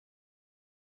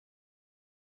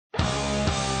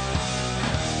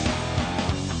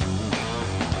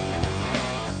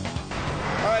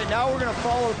we're going to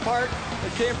follow the part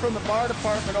that came from the bar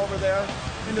department over there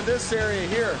into this area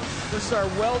here. This is our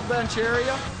weld bench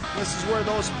area. This is where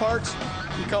those parts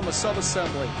become a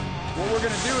sub-assembly. What we're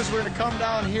going to do is we're going to come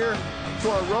down here to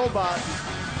our robot,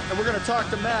 and we're going to talk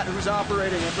to Matt, who's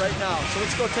operating it right now. So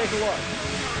let's go take a look.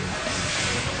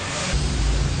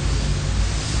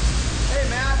 Hey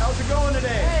Matt, how's it going today?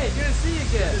 Hey, good to see you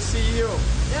again. Good to see you.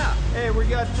 Yeah. Hey, we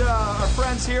got our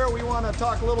friends here. We want to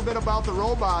talk a little bit about the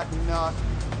robot,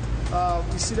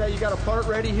 and we see that you got a part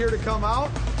ready here to come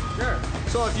out. Sure.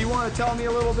 So if you want to tell me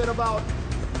a little bit about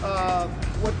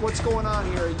what's going on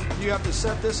here. You have to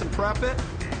set this and prep it?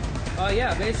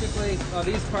 Yeah, basically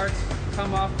these parts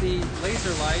come off the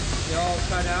laser light. They all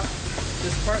cut out.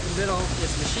 This part in the middle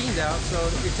is machined out, so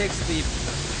it takes the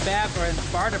fab or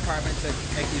bar department to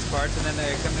make these parts, and then they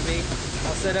come to me.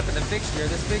 I'll set up in the fixture.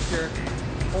 This fixture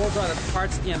holds all the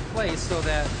parts in place so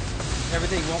that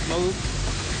everything won't move,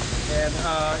 and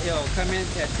it'll come in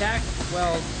and tack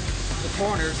weld the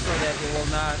corners so that it will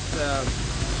not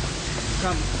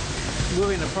come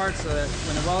moving apart, so that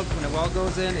when the weld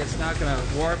goes in, it's not going to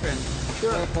warp and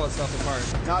pull itself apart.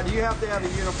 Now, do you have to have a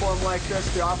uniform like this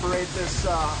to operate this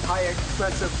high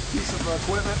expensive piece of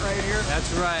equipment right here?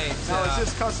 That's right. Now, is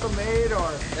this custom made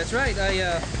or? That's right.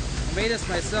 I made this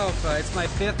myself. It's my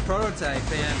 5th prototype,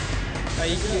 and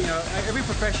you know, every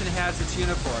profession has its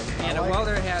uniform, and a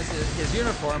welder has his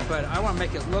uniform, but I want to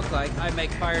make it look like I make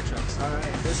fire trucks. All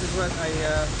right. This is what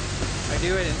I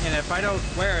do it, and if I don't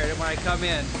wear it when I come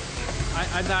in,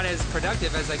 I'm not as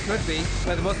productive as I could be.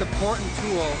 But the most important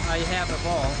tool I have of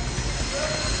all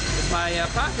is my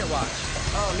pocket watch.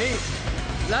 Oh, neat.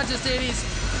 Not just any's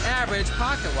average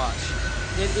pocket watch.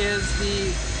 It is the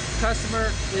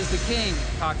customer is the king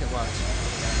pocket watch.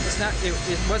 It's not.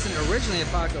 It wasn't originally a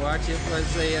pocket watch. It was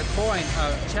a coin,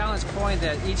 a challenge coin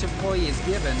that each employee is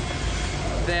given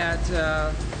that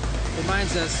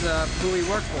reminds us who we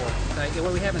work for. Like,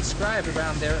 what we have inscribed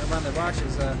around the watch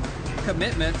is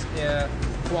commitment,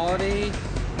 quality,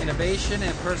 innovation,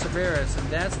 and perseverance, and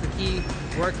that's the key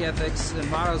work ethics and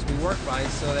mottos we work by,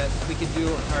 so that we can do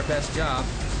our best job.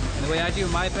 And the way I do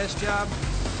my best job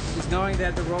is knowing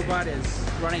that the robot is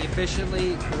running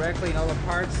efficiently, correctly, and all the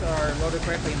parts are loaded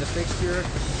correctly in the fixture,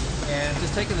 and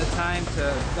just taking the time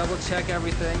to double check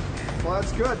everything. Well,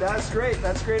 that's good. That's great.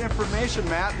 That's great information,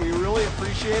 Matt. We really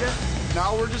appreciate it.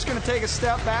 Now we're just going to take a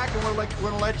step back, and we're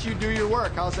going to let you do your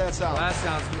work. How's that sound? Well, that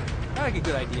sounds like a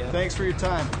good idea. Thanks for your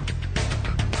time.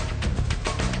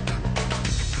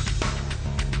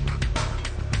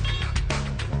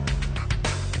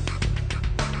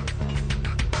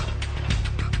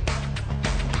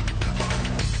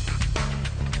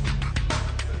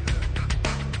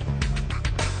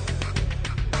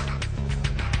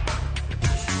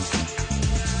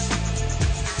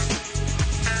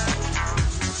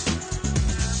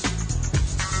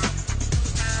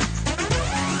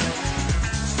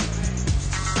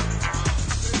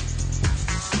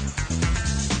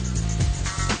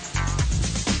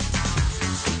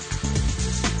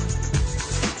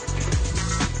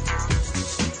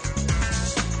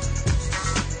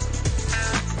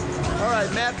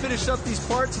 Matt finished up these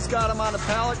parts. He's got them on a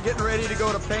pallet, getting ready to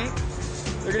go to paint.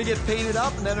 They're going to get painted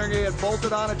up, and then they're going to get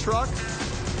bolted on a truck.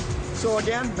 So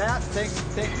again, Matt, thank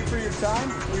you for your time.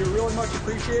 We really much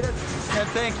appreciate it. And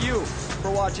thank you for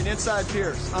watching Inside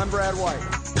Pierce. I'm Brad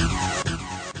White.